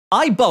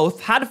I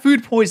both had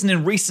food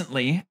poisoning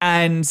recently,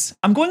 and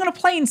I'm going on a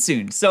plane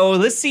soon. So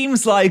this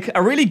seems like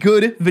a really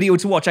good video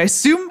to watch. I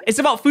assume it's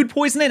about food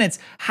poisoning. It's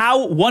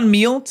how one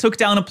meal took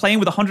down a plane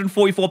with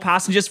 144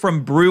 passengers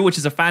from Brew, which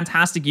is a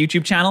fantastic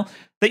YouTube channel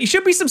that you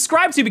should be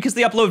subscribed to because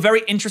they upload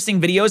very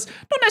interesting videos.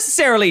 Not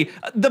necessarily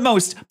the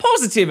most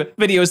positive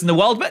videos in the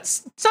world, but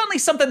certainly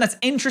something that's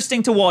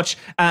interesting to watch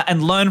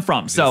and learn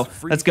from. So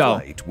let's go.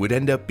 This flight would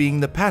end up being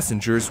the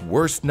passenger's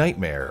worst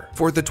nightmare.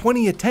 For the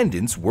 20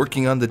 attendants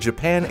working on the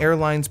Japan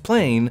Airlines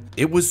plane,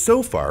 it was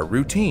so far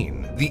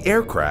routine. The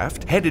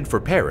aircraft, headed for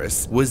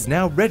Paris, was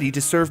now ready to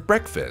serve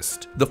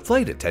breakfast. The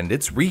flight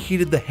attendants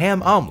reheated the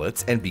ham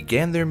omelets and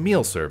began their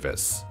meal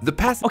service.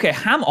 Okay,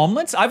 ham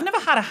omelets? I've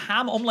never had a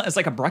ham omelet as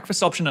like a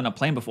breakfast option on a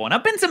plane before, and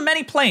I've been to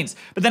many planes,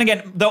 but then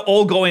again, they're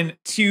all going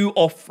to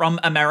or from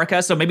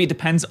America, so maybe it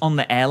depends on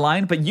the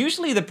airline, but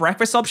usually the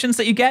breakfast options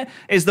that you get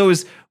is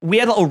those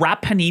weird little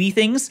wrap panini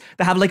things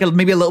that have like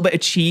maybe a little bit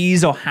of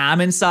cheese or ham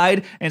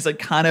inside, and it's like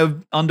kind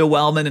of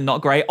underwhelming and not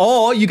great.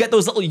 Or you get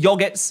those little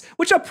yogurts,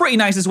 which are pretty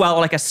nice as well,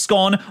 or like a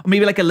scone, or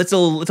maybe like a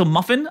little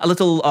muffin, a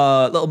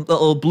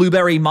little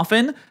blueberry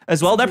muffin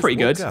as well. They're pretty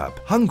good. Up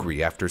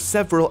hungry after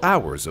several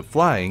hours of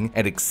flying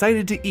and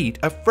excited to eat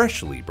a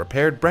freshly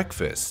prepared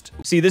breakfast.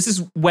 See, this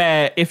is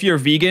where if you're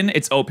vegan,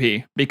 it's OP,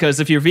 because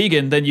if you're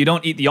vegan, then you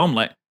don't eat the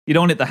omelet. You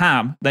don't eat the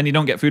ham, then you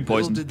don't get food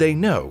poisoning. Little did they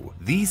know,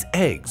 these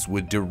eggs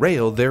would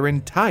derail their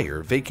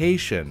entire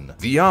vacation.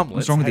 The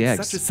omelets had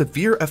such a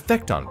severe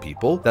effect on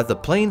people that the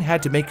plane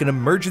had to make an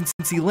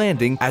emergency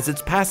landing as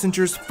its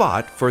passengers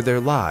fought for their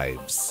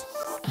lives.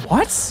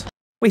 What?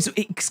 Wait, so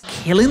it's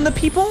killing the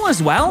people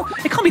as well?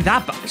 It can't be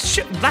that bad.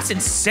 Shit, that's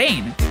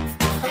insane.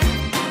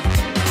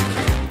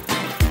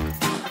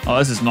 Oh,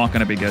 this is not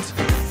gonna be good.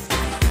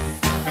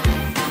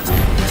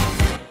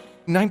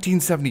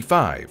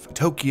 1975,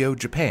 Tokyo,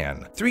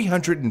 Japan.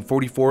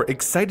 344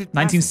 excited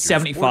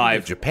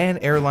 1975. Japan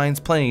Airlines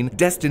plane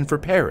destined for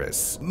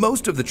Paris.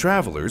 Most of the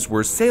travelers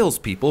were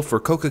salespeople for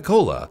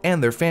Coca-Cola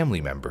and their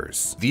family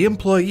members. The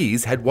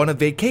employees had won a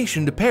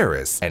vacation to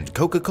Paris, and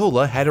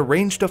Coca-Cola had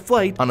arranged a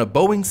flight on a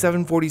Boeing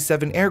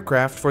 747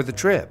 aircraft for the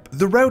trip.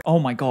 The route— oh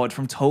my god,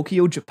 from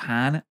Tokyo,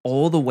 Japan,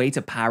 all the way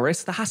to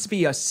Paris? That has to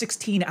be a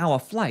 16-hour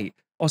flight,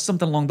 or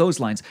something along those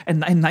lines. And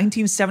in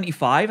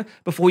 1975,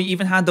 before you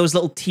even had those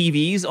little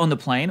TVs on the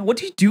plane, what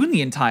do you do in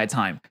the entire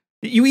time?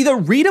 You either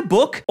read a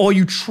book or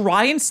you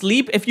try and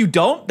sleep. If you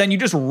don't, then you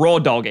just raw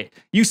dog it.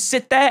 You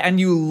sit there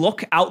and you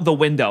look out the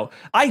window.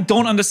 I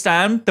don't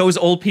understand those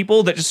old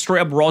people that just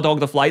straight up raw dog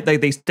the flight.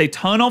 They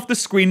turn off the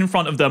screen in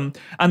front of them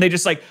and they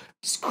just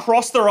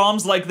cross their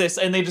arms like this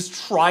and they just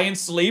try and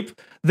sleep.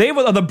 They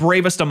are the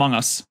bravest among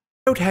us.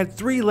 The route had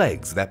 3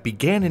 legs that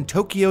began in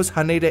Tokyo's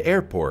Haneda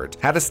Airport,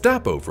 had a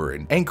stopover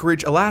in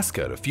Anchorage,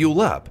 Alaska to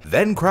fuel up,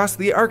 then crossed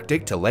the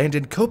Arctic to land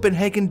in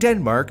Copenhagen,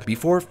 Denmark,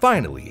 before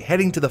finally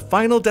heading to the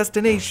final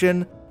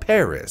destination,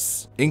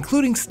 Paris.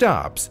 Including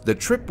stops, the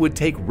trip would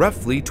take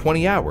roughly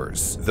 20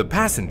 hours. The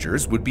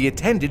passengers would be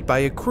attended by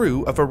a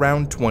crew of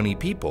around 20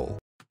 people.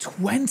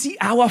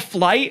 20-hour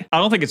flight? I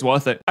don't think it's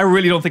worth it. I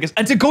really don't think it's...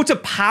 And to go to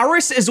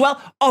Paris as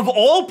well, of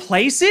all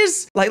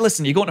places? Like,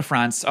 listen, you're going to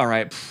France. All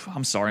right,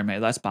 I'm sorry, mate,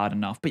 that's bad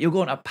enough. But you're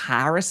going to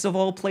Paris of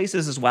all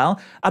places as well?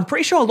 I'm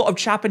pretty sure a lot of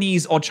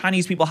Japanese or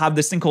Chinese people have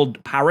this thing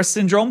called Paris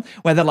syndrome,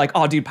 where they're like,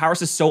 oh, dude,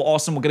 Paris is so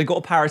awesome. We're going to go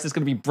to Paris. It's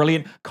going to be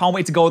brilliant. Can't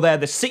wait to go there.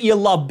 The city of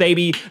love,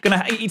 baby.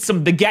 Gonna eat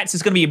some baguettes.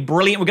 It's going to be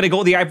brilliant. We're going to go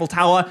to the Eiffel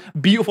Tower.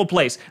 Beautiful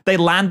place. They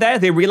land there.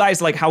 They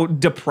realize, like, how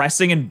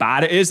depressing and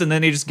bad it is. And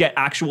then they just get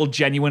actual,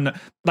 genuine,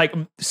 like,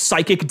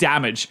 psychic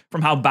damage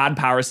from how bad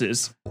Paris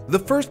is. The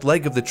first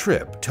leg of the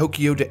trip,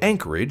 Tokyo to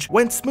Anchorage,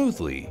 went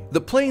smoothly.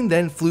 The plane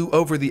then flew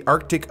over the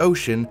Arctic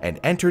Ocean and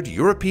entered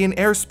European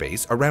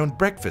airspace around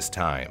breakfast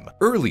time.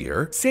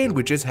 Earlier,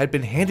 sandwiches had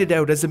been handed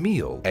out as a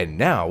meal, and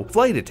now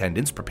flight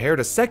attendants prepared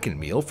a second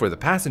meal for the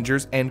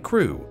passengers and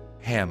crew.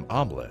 Ham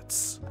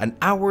omelets. An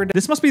hour.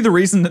 This must be the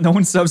reason that no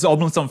one serves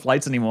omelets on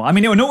flights anymore. I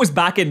mean, I know it was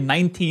back in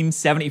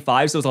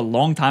 1975, so it was a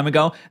long time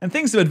ago, and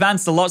things have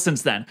advanced a lot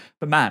since then.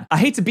 But man, I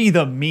hate to be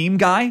the meme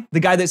guy,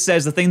 the guy that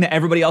says the thing that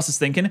everybody else is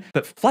thinking,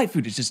 but flight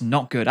food is just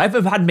not good.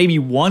 I've had maybe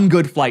one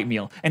good flight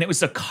meal, and it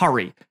was a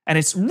curry. And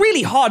it's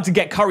really hard to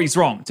get curries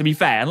wrong, to be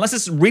fair, unless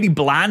it's really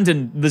bland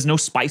and there's no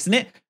spice in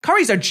it.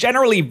 Curries are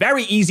generally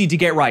very easy to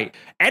get right.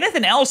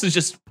 Anything else is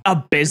just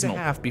abysmal.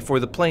 Half before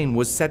the plane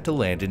was set to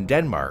land in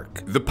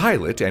Denmark. The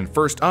pilot and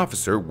first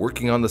officer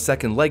working on the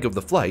second leg of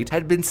the flight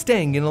had been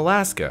staying in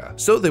Alaska,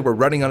 so they were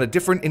running on a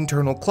different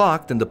internal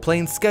clock than the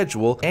plane's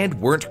schedule and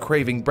weren't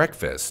craving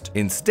breakfast.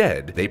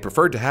 Instead, they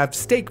preferred to have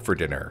steak for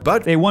dinner,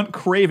 but they weren't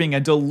craving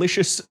a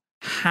delicious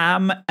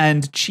ham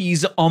and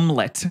cheese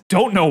omelet.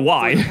 Don't know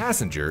why. For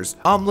passengers,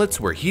 omelets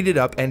were heated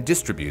up and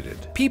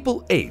distributed.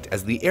 People ate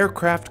as the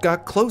aircraft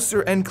got closer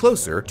and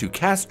closer to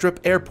Kastrup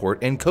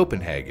Airport in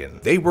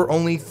Copenhagen. They were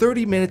only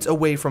 30 minutes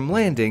away from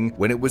landing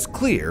when it was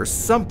clear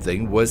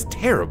something was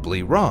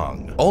terribly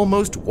wrong.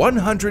 Almost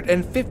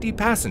 150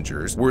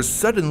 passengers were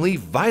suddenly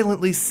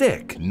violently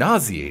sick,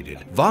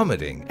 nauseated,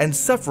 vomiting, and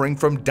suffering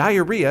from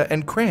diarrhea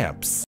and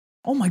cramps.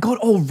 Oh my God,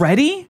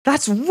 already?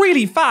 That's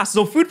really fast.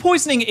 So food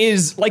poisoning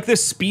is like the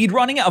speed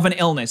running of an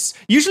illness.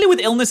 Usually with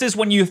illnesses,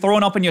 when you're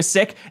throwing up and you're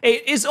sick,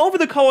 it is over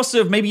the course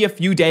of maybe a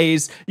few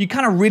days. You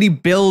kind of really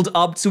build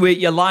up to it.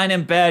 You're lying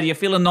in bed, you're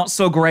feeling not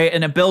so great,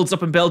 and it builds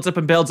up and builds up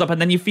and builds up,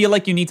 and then you feel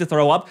like you need to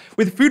throw up.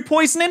 With food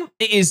poisoning,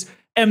 it is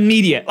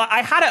immediate.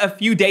 I had it a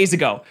few days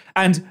ago,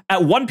 and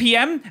at 1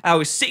 p.m., I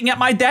was sitting at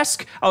my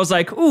desk. I was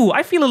like, ooh,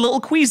 I feel a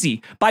little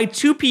queasy. By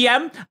 2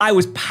 p.m., I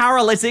was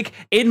paralytic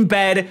in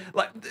bed.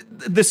 Like,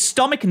 the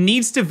stomach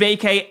needs to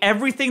vacate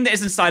everything that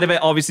is inside of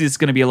it. Obviously, it's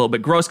going to be a little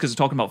bit gross because we're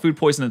talking about food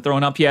poisoning and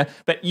throwing up here,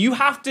 but you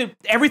have to,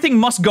 everything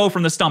must go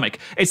from the stomach.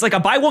 It's like a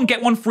buy one,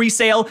 get one free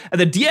sale, and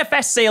the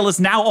DFS sale is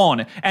now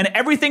on, and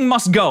everything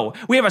must go.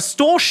 We have a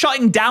store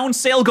shutting down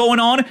sale going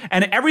on,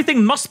 and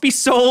everything must be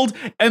sold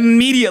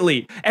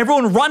immediately.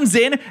 Everyone runs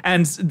in,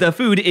 and the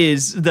food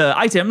is the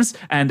items,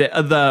 and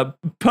the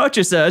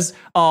purchasers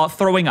are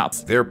throwing up.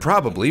 There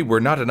probably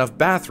were not enough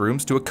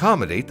bathrooms to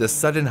accommodate the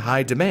sudden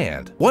high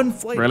demand. One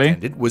flight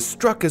attendant was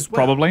struck as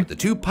well. Probably. The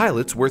two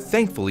pilots were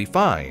thankfully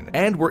fine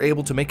and were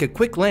able to make a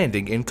quick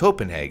landing in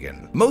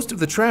Copenhagen. Most of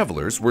the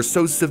travelers were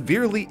so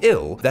severely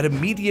ill that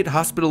immediate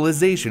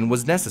hospitalization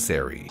was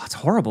necessary. That's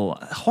horrible.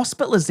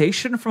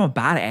 Hospitalization from a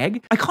bad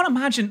egg? I can't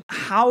imagine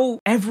how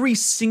every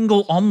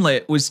single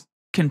omelet was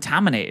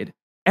contaminated.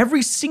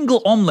 Every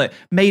single omelet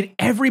made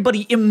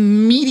everybody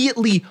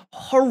immediately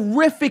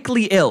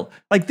horrifically ill.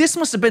 Like, this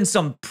must have been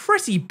some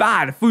pretty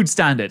bad food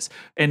standards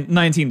in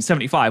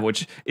 1975,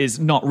 which is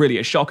not really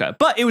a shocker.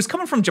 But it was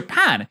coming from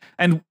Japan,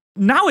 and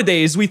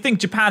nowadays, we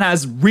think Japan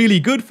has really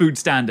good food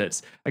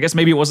standards. I guess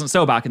maybe it wasn't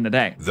so back in the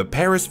day. The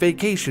Paris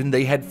vacation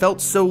they had felt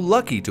so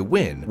lucky to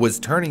win was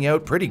turning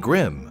out pretty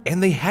grim,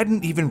 and they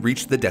hadn't even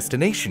reached the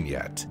destination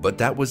yet. But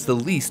that was the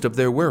least of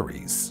their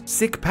worries.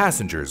 Sick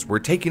passengers were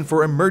taken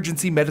for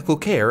emergency medical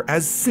care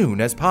as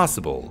soon as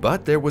possible.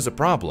 But there was a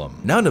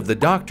problem. None of the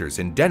doctors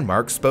in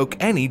Denmark spoke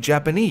any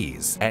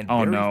Japanese, and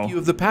very few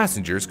of the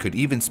passengers could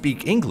even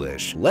speak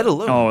English, let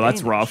alone that's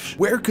Danish. rough.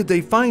 Where could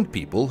they find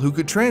people who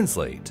could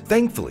translate?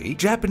 Thankfully,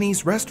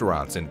 Japanese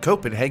restaurants in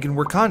Copenhagen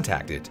were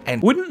contacted,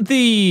 and wouldn't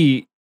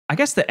I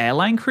guess the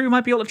airline crew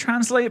might be able to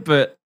translate,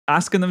 but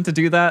asking them to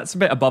do that, it's a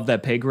bit above their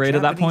pay grade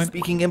at that point.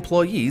 Japanese-speaking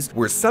employees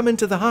were summoned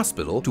to the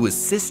hospital to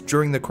assist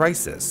during the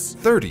crisis.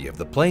 30 of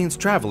the plane's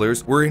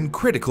travelers were in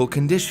critical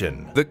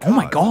condition. The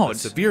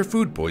cause of severe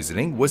food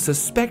poisoning was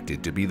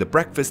suspected to be the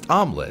breakfast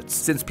omelets,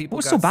 since people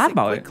got so bad sick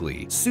about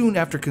quickly soon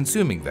after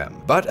consuming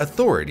them. But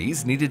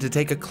authorities needed to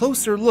take a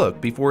closer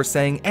look before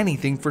saying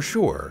anything for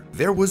sure.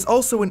 There was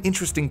also an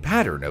interesting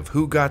pattern of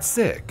who got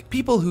sick.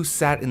 People who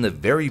sat in the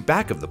very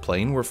back of the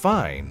plane were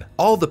fine.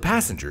 All the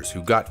passengers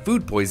who got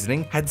food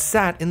poisoning had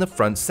sat in the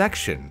front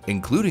section,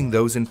 including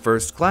those in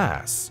first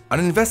class. An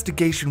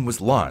investigation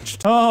was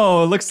launched.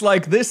 Oh, looks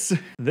like this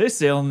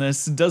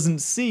illness doesn't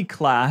see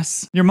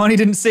class. Your money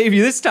didn't save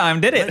you this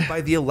time, did it? Led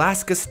by the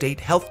Alaska State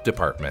Health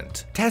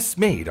Department. Tests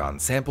made on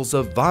samples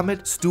of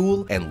vomit,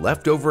 stool, and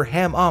leftover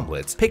ham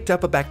omelets picked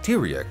up a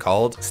bacteria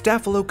called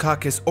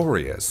Staphylococcus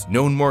aureus,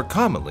 known more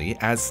commonly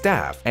as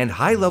staph, and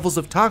high levels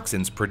of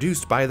toxins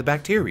produced by the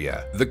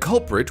bacteria. The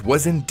culprit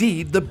was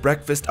indeed the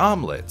breakfast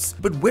omelets,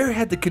 but where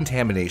had the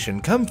contamination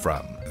come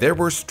from? There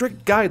were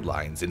strict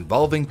guidelines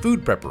involving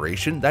food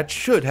preparation that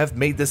should have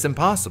made this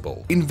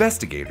impossible.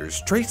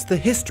 Investigators traced the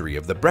history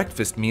of the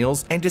breakfast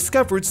meals and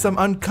discovered some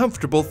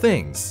uncomfortable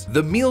things.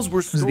 The meals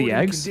were stored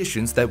in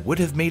conditions that would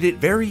have made it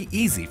very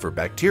easy for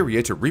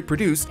bacteria to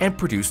reproduce and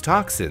produce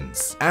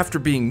toxins. After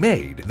being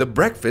made, the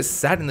breakfast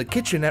sat in the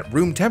kitchen at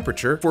room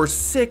temperature for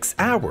 6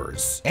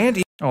 hours.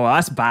 And oh,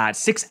 that's bad.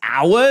 6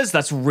 hours?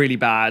 That's really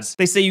bad.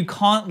 They say you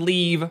can't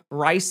leave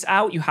rice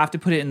out. You have to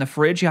put it in the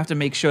fridge. You have to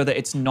make sure that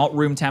it's not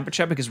room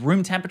temperature, because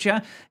room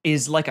temperature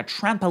is like a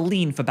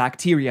trampoline for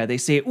bacteria. They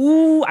say,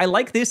 ooh, I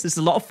like this. This is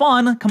a lot of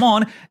fun. Come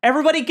on.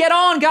 Everybody get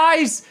on,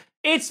 guys.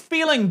 It's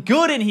feeling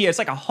good in here. It's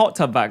like a hot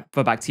tub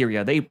for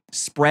bacteria. They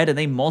spread and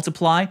they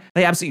multiply.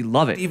 They absolutely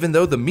love it. Even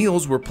though the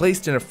meals were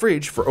placed in a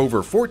fridge for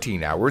over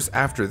 14 hours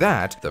after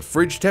that, the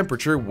fridge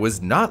temperature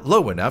was not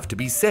low enough to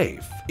be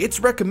safe. It's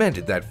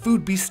recommended that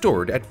food be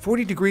stored at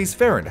 40 degrees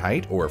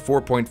Fahrenheit or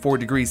 4.4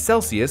 degrees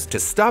Celsius to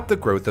stop the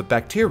growth of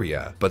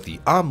bacteria, but the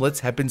omelets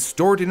have been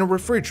stored in a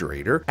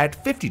refrigerator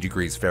at 50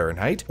 degrees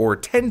Fahrenheit or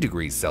 10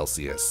 degrees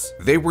Celsius.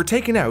 They were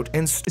taken out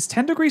and is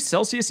 10 degrees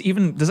Celsius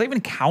even, does that even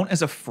count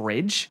as a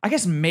fridge? I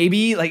guess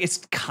maybe, like, it's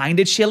kind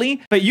of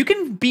chilly, but you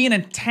can be in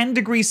a 10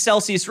 degrees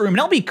Celsius room and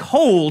it'll be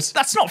cold.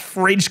 That's not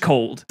fridge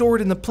cold.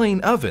 Stored in the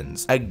plain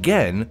ovens,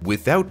 again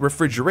without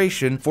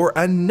refrigeration, for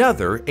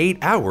another 8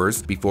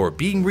 hours before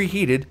being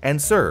reheated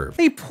and served.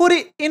 They put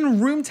it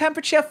in room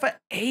temperature for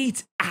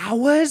 8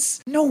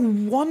 hours? No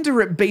wonder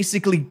it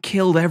basically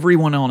killed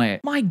everyone on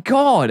it. My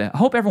God. I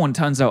hope everyone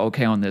turns out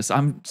okay on this.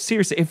 I'm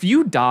seriously, if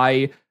you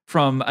die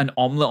from an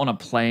omelet on a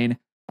plane,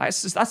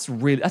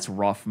 That's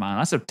rough, man.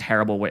 That's a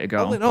terrible way to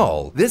All go. in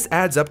all, this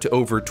adds up to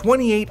over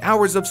 28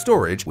 hours of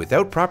storage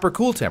without proper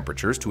cool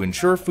temperatures to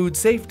ensure food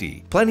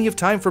safety. Plenty of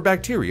time for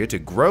bacteria to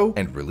grow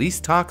and release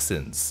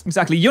toxins.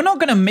 Exactly. You're not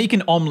going to make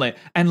an omelet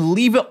and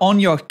leave it on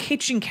your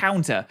kitchen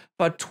counter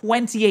for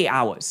 28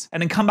 hours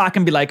and then come back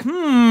and be like,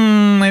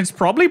 it's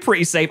probably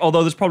pretty safe.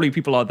 Although there's probably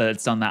people out there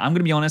that's done that. I'm going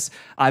to be honest.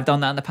 I've done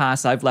that in the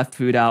past. I've left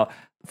food out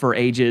for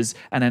ages.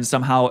 And then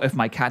somehow if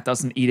my cat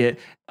doesn't eat it,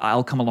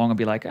 I'll come along and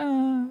be like,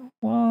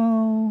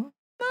 well,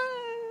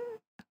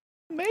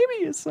 maybe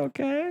it's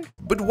okay.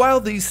 But while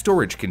these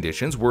storage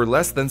conditions were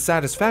less than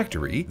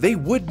satisfactory, they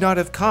would not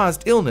have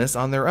caused illness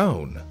on their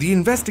own. The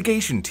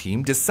investigation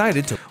team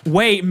decided to—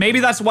 Wait, maybe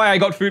that's why I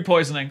got food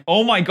poisoning.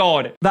 Oh my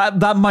god.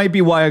 That might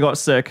be why I got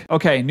sick.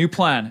 Okay, new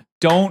plan.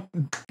 Don't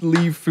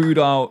leave food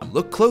out.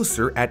 look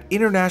closer at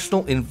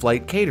International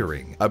In-Flight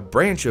Catering, a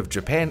branch of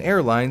Japan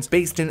Airlines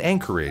based in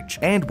Anchorage,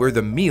 and where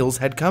the meals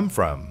had come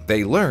from.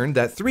 They learned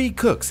that 3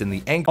 cooks in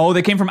the Oh,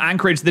 they came from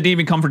Anchorage. They didn't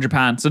even come from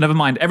Japan. So never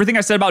mind. Everything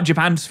I said about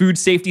Japan's food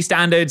safety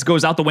standards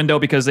goes out the window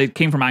because they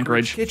came from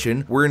Anchorage.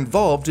 kitchen were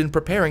involved in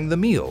preparing the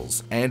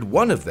meals, and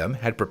one of them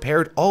had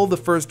prepared all the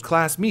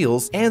first-class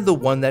meals and the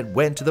one that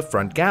went to the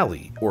front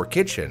galley, or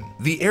kitchen.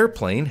 The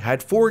airplane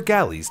had 4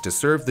 galleys to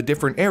serve the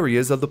different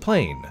areas of the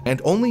plane,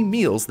 and only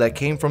meals that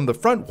came from the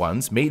front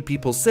ones made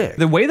people sick.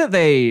 The way that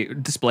they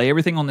display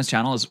everything on this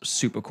channel is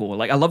super cool.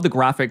 Like, I love the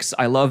graphics.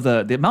 I love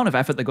the amount of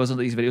effort that goes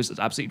into these videos is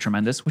absolutely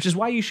tremendous, which is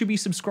why you should be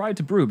subscribed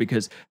to Brew,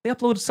 because they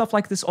upload stuff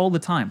like this all the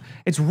time.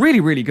 It's really,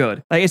 really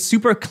good. Like, it's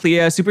super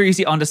clear, super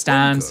easy to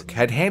understand. Cook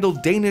had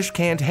handled Danish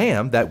canned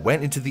ham that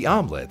went into the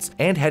omelets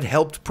and had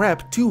helped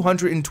prep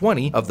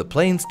 220 of the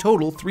plane's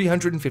total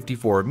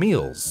 354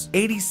 meals.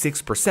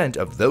 86%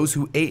 of those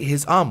who ate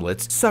his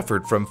omelets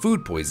suffered from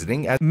food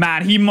poisoning as—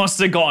 Man, he must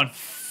have gotten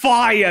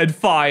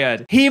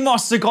fired. He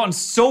must have gotten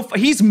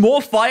he's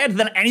more fired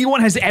than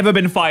anyone has ever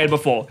been fired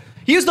before.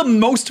 He is the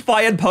most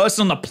fired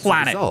person on the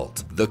planet.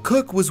 result, the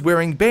cook was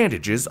wearing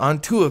bandages on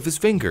 2 of his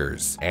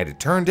fingers, and it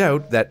turned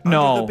out that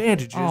under the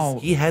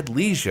bandages, he had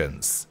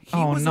lesions. He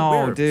was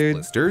aware of his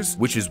blisters,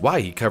 which is why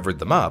he covered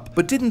them up,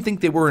 but didn't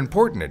think they were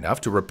important enough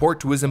to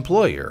report to his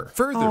employer.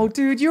 Further— Oh,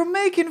 dude, you're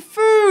making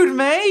food,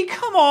 mate.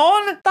 Come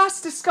on.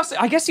 That's disgusting.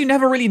 I guess you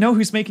never really know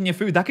who's making your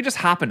food. That could just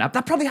happen.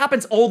 That probably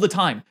happens all the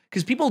time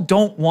because people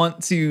don't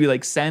want to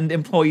like send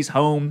employees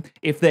home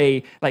if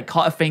they like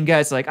cut a finger.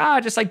 It's like,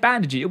 just like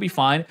bandage it, you'll be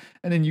fine.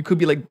 And then you could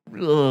be like,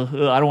 ugh,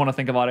 I don't want to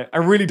think about it. I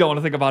really don't want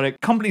to think about it.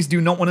 Companies do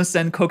not want to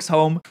send cooks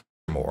home.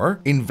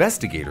 Furthermore,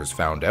 investigators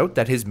found out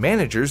that his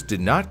managers did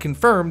not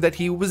confirm that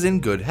he was in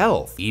good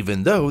health,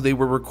 even though they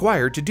were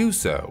required to do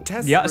so.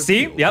 Tests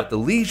revealed that the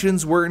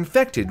lesions were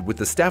infected with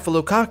the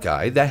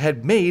staphylococci that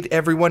had made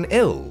everyone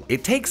ill.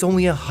 It takes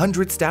only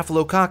 100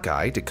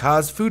 staphylococci to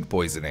cause food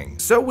poisoning,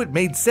 so it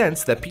made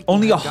sense that people—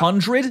 Only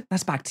 100?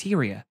 That's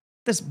bacteria.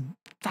 There's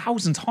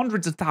thousands,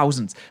 hundreds of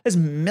thousands. There's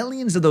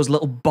millions of those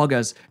little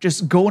buggers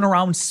just going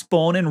around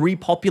spawning,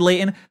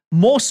 repopulating,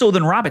 more so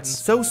than rabbits.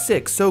 So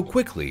sick so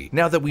quickly,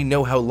 now that we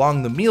know how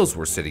long the meals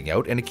were sitting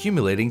out and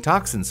accumulating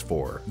toxins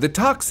for. The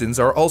toxins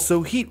are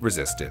also heat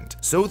resistant,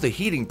 so the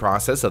heating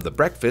process of the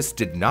breakfast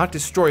did not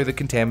destroy the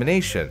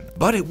contamination.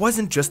 But it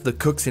wasn't just the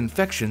cook's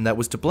infection that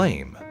was to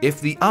blame.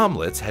 If the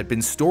omelets had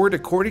been stored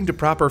according to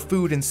proper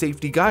food and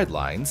safety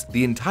guidelines,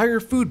 the entire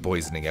food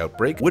poisoning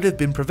outbreak would have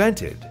been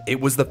prevented. It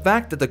was the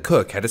fact that the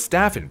cook had a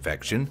staph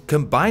infection,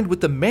 combined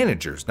with the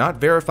managers not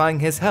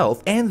verifying his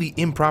health and the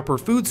improper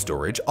food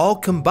storage, all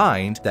combined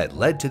that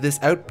led to this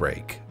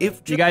outbreak.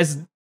 If you guys,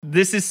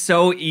 this is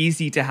so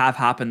easy to have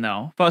happen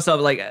though. First off,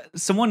 like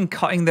someone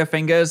cutting their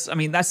fingers. I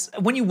mean, that's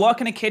when you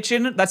work in a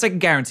kitchen, that's like a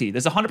guarantee.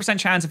 There's a 100%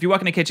 chance if you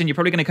work in a kitchen, you're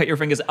probably going to cut your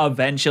fingers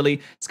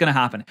eventually. It's going to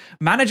happen.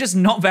 Managers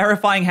not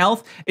verifying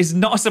health is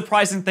not a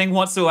surprising thing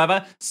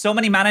whatsoever. So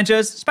many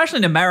managers, especially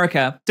in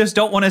America, just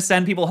don't want to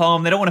send people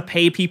home. They don't want to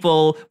pay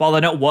people while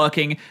they're not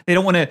working. They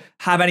don't want to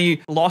have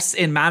any loss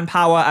in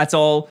manpower at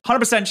all.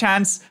 100%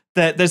 chance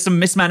that there's some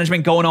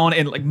mismanagement going on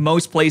in like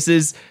most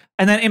places.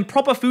 And then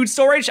improper food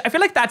storage, I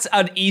feel like that's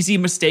an easy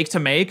mistake to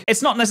make.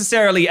 It's not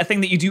necessarily a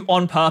thing that you do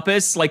on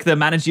purpose, like the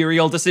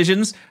managerial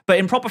decisions, but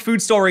improper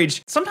food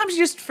storage, sometimes you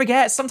just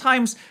forget.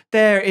 Sometimes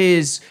there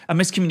is a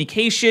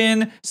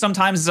miscommunication.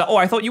 Sometimes it's, oh,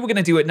 I thought you were going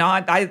to do it. No,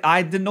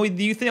 I didn't know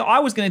you think I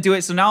was going to do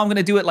it. So now I'm going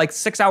to do it like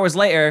 6 hours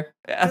later.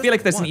 I feel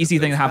like that's an easy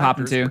thing to have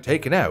happen too.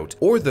 Taken out,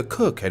 or the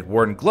cook had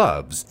worn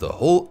gloves, the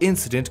whole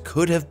incident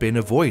could have been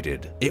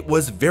avoided. It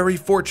was very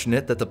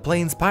fortunate that the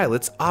plane's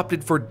pilots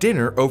opted for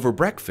dinner over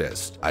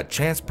breakfast, a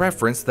chance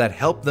preference that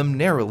helped them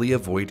narrowly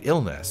avoid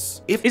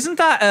illness. Isn't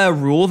that a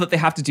rule that they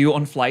have to do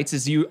on flights?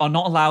 Is you are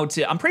not allowed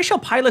to, I'm pretty sure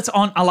pilots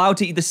aren't allowed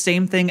to eat the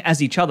same thing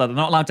as each other. They're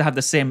not allowed to have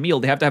the same meal.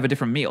 They have to have a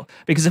different meal.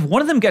 Because if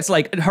one of them gets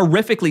like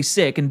horrifically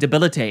sick and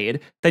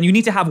debilitated, then you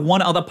need to have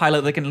one other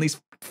pilot that can at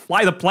least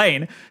fly the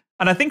plane.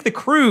 And I think the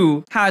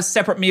crew has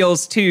separate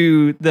meals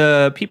to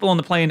the people on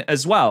the plane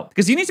as well.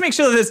 Because you need to make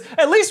sure that there's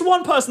at least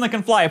one person that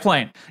can fly a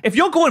plane. If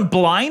you're going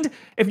blind,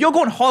 if you're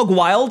going hog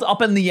wild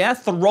up in the air,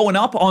 throwing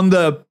up on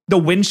the the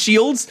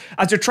windshields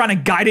as they're trying to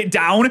guide it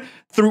down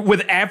through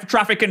with air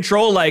traffic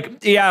control.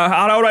 Like, yeah,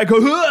 how do I go?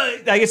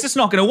 Like, it's just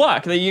not going to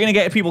work. You're going to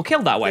get people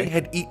killed that way. They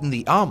had eaten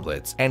the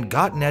omelets and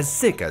gotten as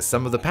sick as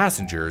some of the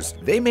passengers,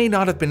 they may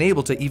not have been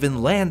able to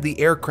even land the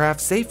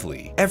aircraft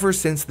safely. Ever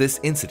since this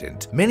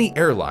incident, many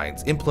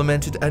airlines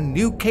implemented a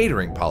new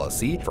catering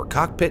policy for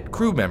cockpit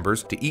crew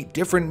members to eat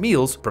different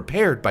meals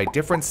prepared by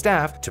different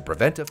staff to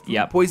prevent a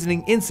food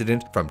poisoning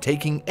incident from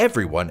taking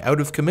everyone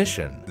out of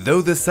commission.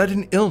 Though the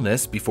sudden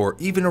illness before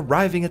even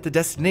arriving at the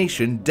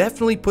destination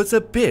definitely puts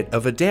a bit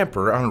of a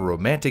damper on a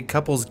romantic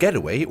couple's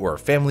getaway or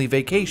family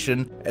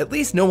vacation, at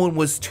least no one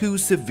was too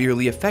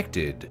severely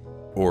affected.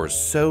 Or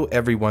so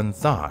everyone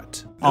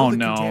thought. Though the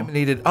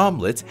contaminated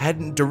omelets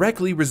hadn't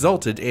directly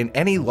resulted in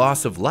any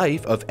loss of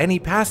life of any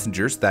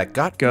passengers that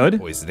got food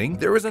poisoning,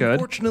 there was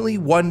unfortunately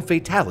one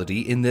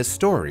fatality in this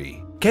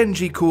story.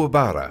 Kenji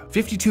Kuwabara,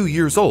 52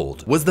 years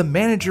old, was the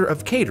manager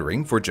of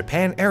catering for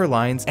Japan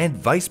Airlines and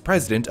vice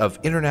president of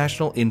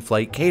international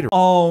in-flight catering.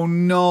 Oh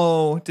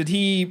no, did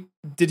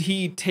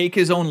he take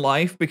his own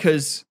life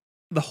because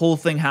the whole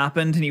thing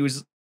happened and he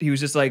was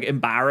just like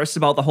embarrassed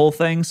about the whole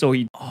thing, so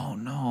he, oh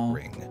no.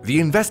 The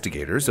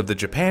investigators of the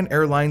Japan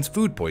Airlines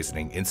food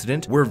poisoning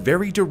incident were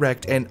very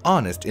direct and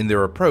honest in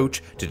their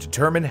approach to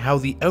determine how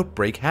the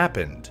outbreak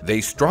happened.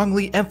 They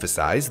strongly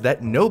emphasized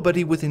that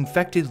nobody with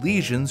infected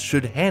lesions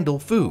should handle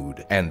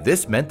food, and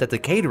this meant that the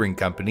catering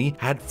company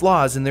had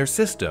flaws in their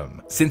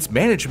system. Since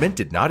management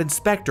did not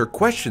inspect or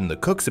question the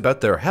cooks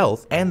about their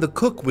health, and the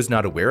cook was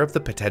not aware of the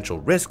potential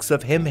risks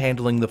of him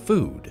handling the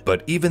food.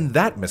 But even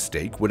that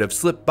mistake would have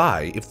slipped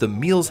by if the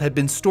meals had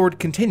been stored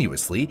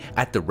continuously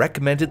at the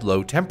recommended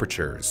low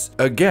temperatures.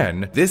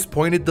 Again, this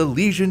pointed the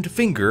lesioned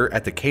finger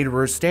at the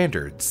caterer's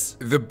standards.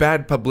 The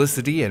bad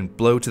publicity and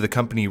blow to the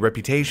company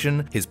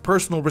reputation, his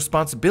personal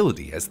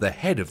responsibility as the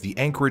head of the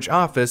Anchorage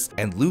office,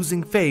 and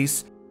losing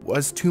face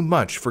was too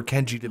much for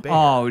Kenji to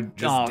bear.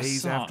 Just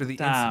days after the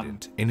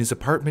incident, in his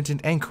apartment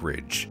in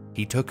Anchorage,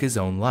 he took his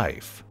own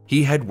life.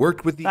 He had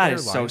worked with the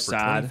airline for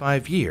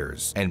 25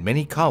 years, and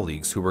many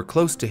colleagues who were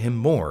close to him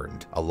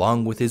mourned,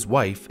 along with his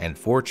wife and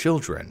 4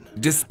 children.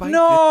 Despite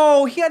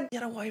he had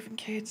a wife and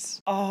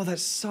kids. Oh, that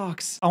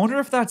sucks. I wonder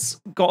if that's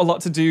got a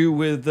lot to do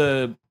with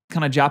the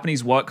kind of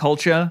Japanese work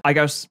culture. I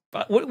guess,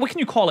 what can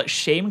you call it?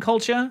 Shame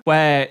culture?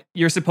 Where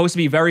you're supposed to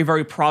be very,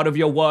 very proud of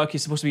your work. You're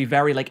supposed to be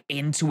very like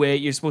into it.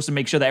 You're supposed to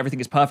make sure that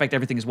everything is perfect,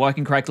 everything is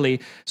working correctly.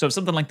 So if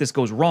something like this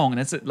goes wrong, and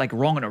it's like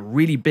wrong on a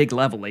really big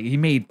level, like he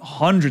made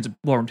hundreds of,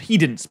 well, he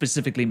didn't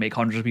specifically make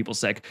hundreds of people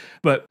sick,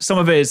 but some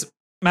of his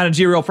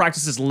managerial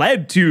practices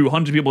led to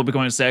hundreds of people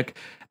becoming sick.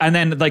 And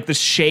then like the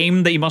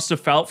shame that he must have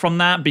felt from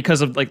that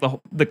because of like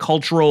the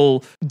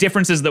cultural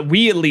differences that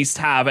we at least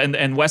have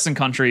in Western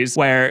countries,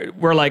 where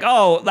we're like,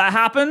 oh, that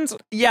happened?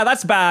 Yeah,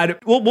 that's bad.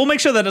 We'll make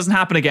sure that doesn't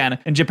happen again.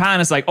 In Japan,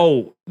 it's like,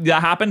 oh,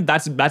 that happened?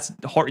 That's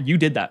hard. You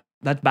did that.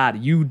 That's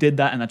bad. You did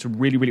that, and that's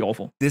really, really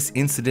awful. This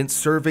incident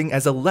serving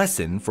as a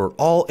lesson for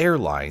all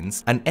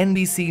airlines, an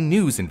NBC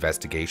News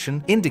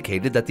investigation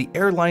indicated that the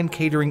airline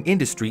catering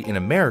industry in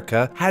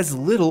America has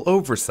little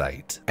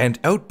oversight, and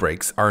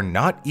outbreaks are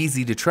not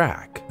easy to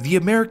track. The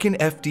American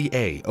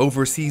FDA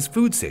oversees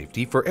food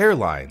safety for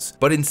airlines,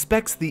 but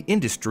inspects the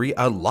industry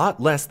a lot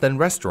less than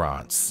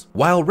restaurants.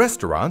 While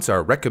restaurants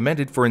are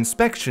recommended for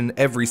inspection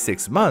every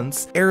 6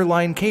 months,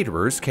 airline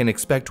caterers can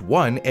expect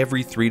one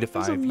every 3 to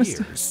 5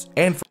 years.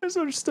 And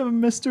There's just a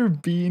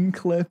Mr. Bean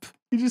clip.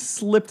 You just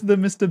slipped the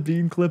Mr.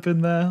 Bean clip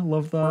in there.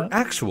 Love that. For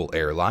actual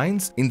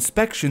airlines,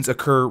 inspections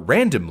occur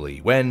randomly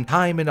when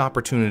time and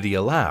opportunity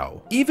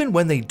allow. Even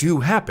when they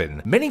do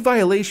happen, many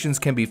violations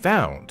can be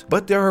found,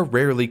 but there are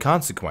rarely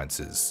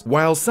consequences.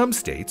 While some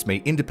states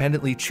may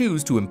independently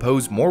choose to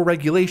impose more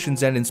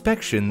regulations and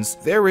inspections,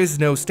 there is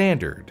no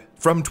standard.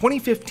 From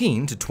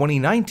 2015 to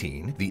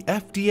 2019, the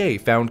FDA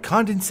found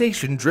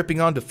condensation dripping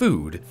onto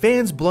food,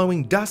 fans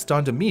blowing dust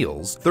onto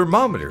meals,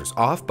 thermometers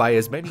off by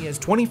as many as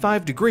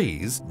 25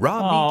 degrees,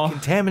 raw meat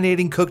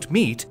contaminating cooked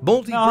meat,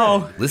 moldy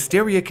bread,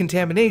 listeria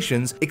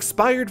contaminations,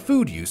 expired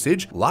food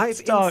usage, live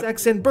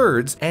insects and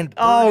birds, and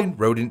bird and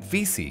rodent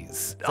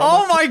feces.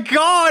 Oh my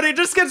god, it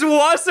just gets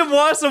worse and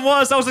worse and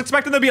worse. I was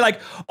expecting to be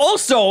like,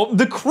 also,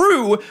 the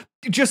crew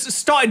just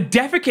started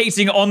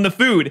defecating on the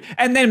food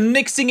and then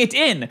mixing it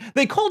in.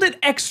 They called it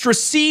extra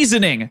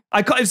seasoning.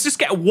 It's just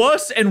getting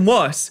worse and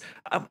worse.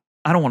 I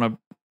don't want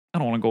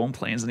to go on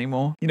planes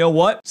anymore. You know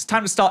what? It's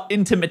time to start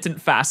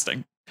intermittent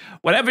fasting.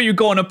 Whenever you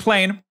go on a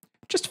plane,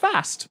 just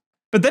fast.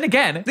 But then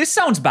again, this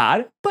sounds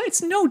bad, but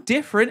it's no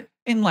different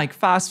in like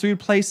fast food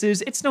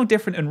places. It's no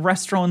different in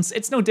restaurants.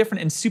 It's no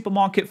different in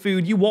supermarket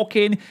food. You walk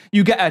in,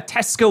 you get a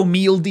Tesco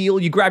meal deal,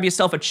 you grab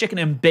yourself a chicken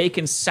and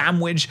bacon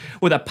sandwich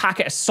with a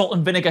packet of salt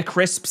and vinegar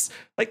crisps.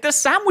 Like the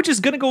sandwich is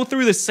gonna go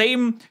through the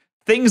same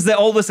things that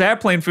all this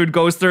airplane food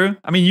goes through.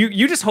 I mean,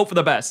 you just hope for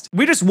the best.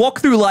 We just walk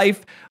through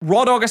life,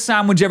 raw dog a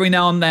sandwich every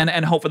now and then,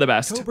 and hope for the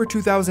best. October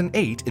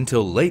 2008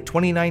 until late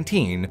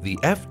 2019, the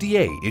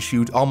FDA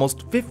issued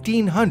almost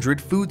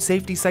 1,500 food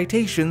safety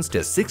citations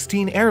to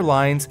 16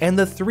 airlines and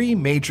the 3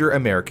 major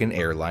American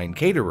airline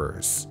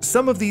caterers.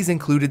 Some of these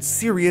included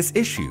serious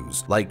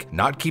issues, like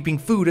not keeping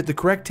food at the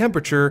correct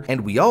temperature,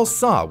 and we all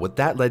saw what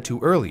that led to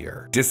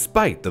earlier.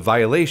 Despite the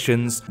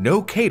violations,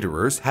 no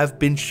caterers have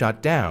been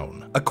shut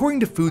down.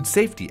 According to food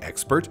safety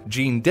expert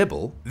Gene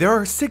Dibble, there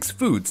are 6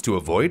 foods to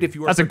avoid if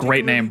you are That's a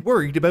great name.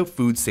 worried about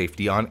food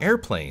safety on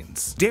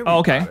airplanes. Dairy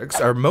okay.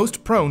 products are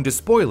most prone to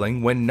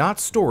spoiling when not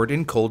stored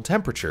in cold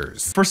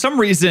temperatures. For some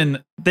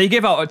reason, they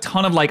give out a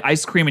ton of like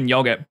ice cream and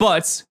yogurt,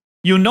 but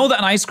you know that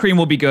an ice cream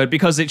will be good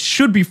because it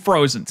should be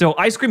frozen. So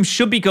ice cream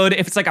should be good.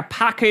 If it's like a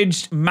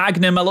packaged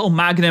Magnum, a little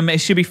Magnum, it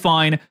should be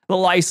fine. A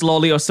little ice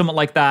lolly or something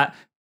like that.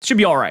 Should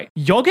be all right.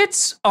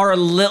 Yogurts are a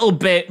little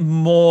bit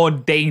more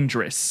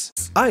dangerous.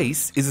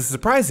 Ice is a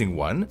surprising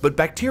one, but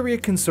bacteria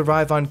can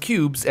survive on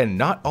cubes, and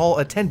not all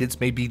attendants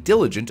may be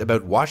diligent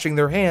about washing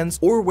their hands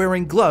or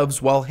wearing gloves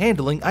while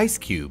handling ice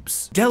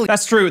cubes.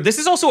 That's true. This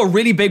is also a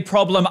really big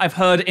problem I've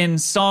heard in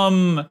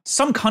some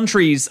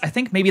countries, I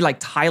think maybe like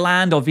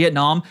Thailand or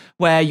Vietnam,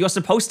 where you're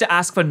supposed to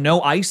ask for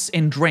no ice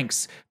in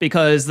drinks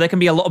because there can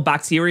be a lot of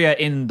bacteria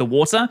in the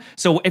water.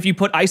 So if you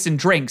put ice in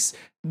drinks,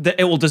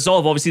 it will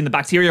dissolve, obviously, and the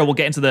bacteria will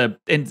get into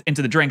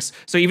the drinks.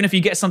 So even if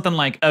you get something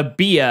like a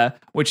beer,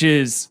 which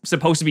is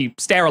supposed to be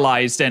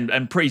sterilized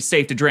and pretty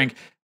safe to drink,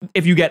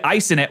 if you get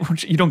ice in it,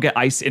 which you don't get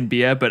ice in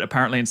beer, but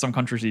apparently in some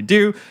countries you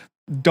do,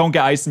 don't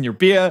get ice in your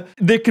beer,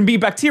 there can be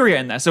bacteria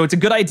in there. So it's a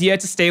good idea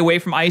to stay away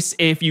from ice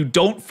if you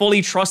don't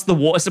fully trust the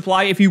water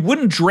supply. If you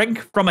wouldn't drink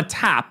from a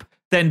tap,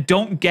 then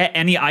don't get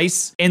any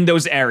ice in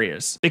those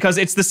areas because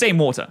it's the same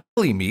water.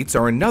 Deli meats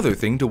are another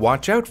thing to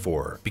watch out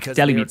for because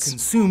they are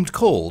consumed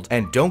cold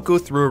and don't go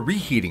through a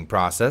reheating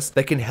process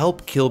that can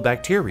help kill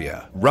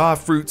bacteria. Raw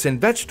fruits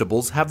and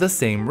vegetables have the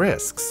same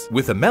risks.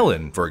 With a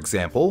melon, for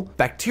example,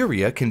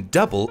 bacteria can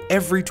double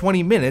every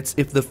 20 minutes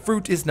if the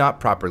fruit is not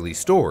properly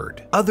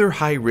stored. Other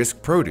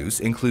high-risk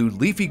produce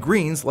include leafy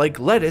greens like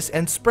lettuce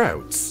and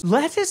sprouts.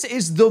 Lettuce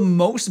is the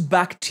most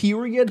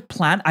bacteriaed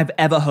plant I've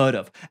ever heard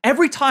of.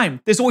 Every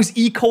time, there's always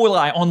E.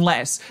 coli on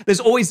lettuce.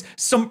 There's always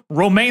some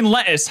romaine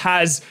lettuce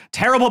has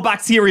terrible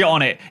bacteria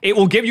on it. It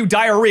will give you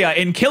diarrhea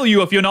and kill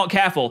you if you're not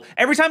careful.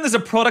 Every time there's a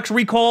product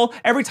recall,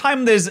 every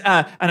time there's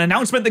an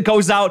announcement that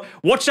goes out,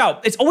 watch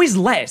out. It's always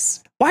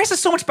lettuce. Why is there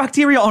so much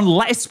bacteria on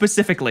lettuce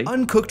specifically?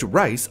 Uncooked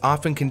rice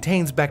often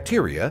contains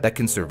bacteria that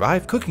can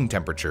survive cooking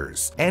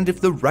temperatures. And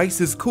if the rice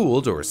is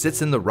cooled or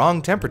sits in the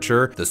wrong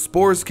temperature, the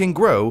spores can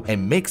grow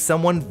and make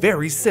someone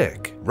very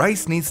sick.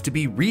 Rice needs to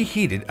be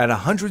reheated at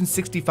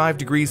 165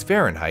 degrees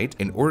Fahrenheit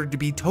in order to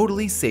be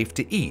totally safe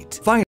to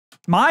eat.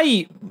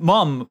 My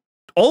mom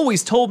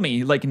always told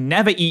me, like,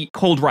 never eat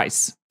cold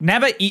rice.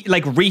 Never eat,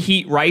 like,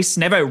 reheat rice.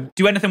 Never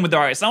do anything with the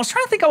rice. And I was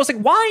trying to think, I was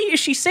like, why is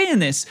she saying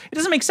this? It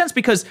doesn't make sense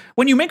because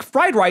when you make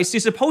fried rice,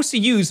 you're supposed to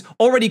use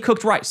already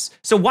cooked rice.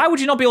 So why would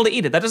you not be able to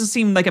eat it? That doesn't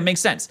seem like it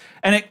makes sense.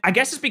 And I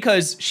guess it's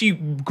because she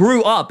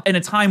grew up in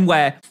a time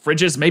where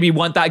fridges maybe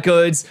weren't that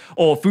good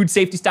or food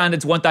safety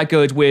standards weren't that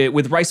good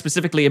with rice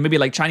specifically, and maybe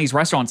like Chinese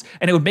restaurants.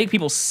 And it would make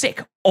people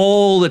sick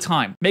all the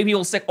time. Make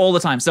people sick all the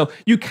time. So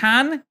you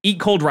can eat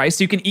cold rice.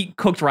 You can eat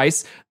cooked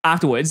rice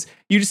afterwards.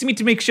 You just need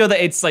to make sure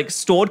that it's like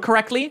stored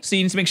correctly. So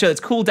you need to make sure that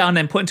it's cooled down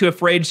and put into a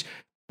fridge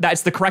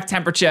that's the correct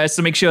temperature.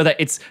 So make sure that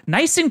it's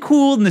nice and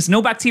cool and there's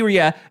no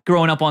bacteria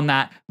growing up on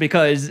that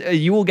because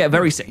you will get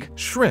very sick.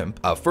 Shrimp,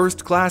 a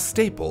first-class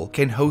staple,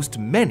 can host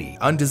many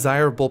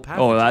undesirable pathogens.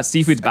 Oh, that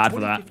seafood's bad for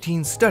that. A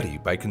 2015 study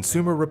by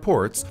Consumer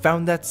Reports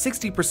found that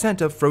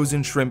 60% of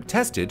frozen shrimp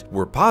tested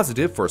were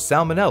positive for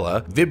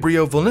Salmonella,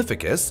 Vibrio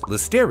vulnificus,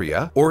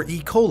 Listeria, or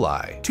E.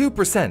 coli.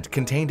 2%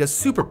 contained a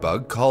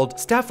superbug called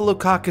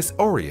Staphylococcus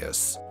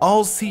aureus.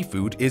 All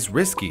seafood is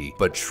risky,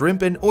 but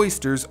shrimp and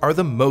oysters are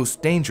the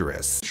most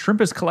dangerous.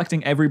 Shrimp is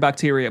collecting every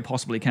bacteria it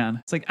possibly can.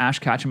 It's like Ash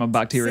Ketchum of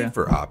bacteria.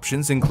 Safer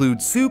options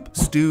include soup,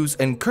 stews,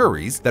 and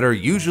curries that are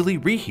usually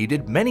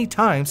reheated many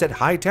times at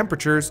high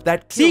temperatures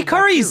that kill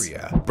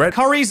bacteria.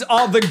 Curries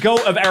are the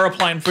goat of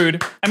airplane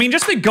food. I mean,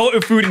 just the goat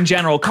of food in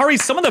general.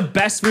 Curries, some of the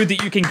best food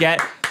that you can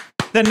get.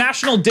 The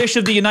national dish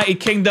of the United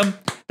Kingdom,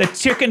 the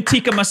chicken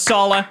tikka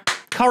masala.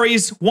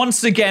 Curries,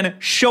 once again,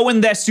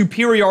 showing their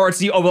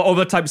superiority over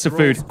other types of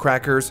food.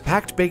 Crackers,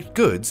 packed baked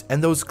goods,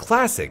 and those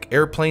classic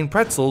airplane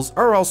pretzels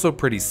are also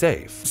pretty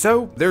safe.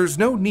 So there's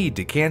no need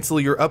to cancel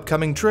your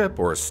upcoming trip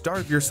or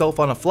starve yourself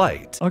on a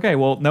flight. Okay,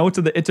 well, no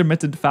to the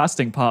intermittent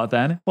fasting part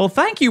then. Well,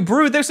 thank you,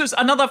 Brew. This was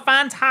another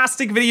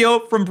fantastic video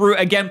from Brew.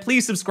 Again,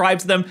 please subscribe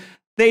to them.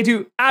 They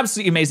do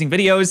absolutely amazing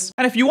videos.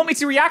 And if you want me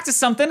to react to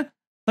something,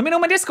 let me know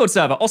on my Discord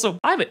server. Also,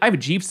 I have a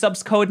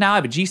G-Subs code now. I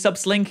have a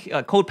G-Subs link,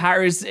 code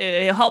patterrz.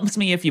 It helps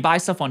me if you buy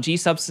stuff on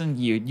G-Subs and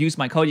you use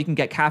my code. You can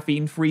get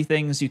caffeine-free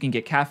things. You can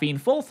get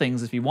caffeine-full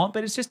things if you want,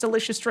 but it's just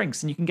delicious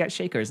drinks and you can get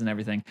shakers and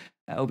everything.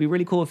 It would be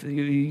really cool if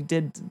you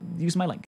did use my link.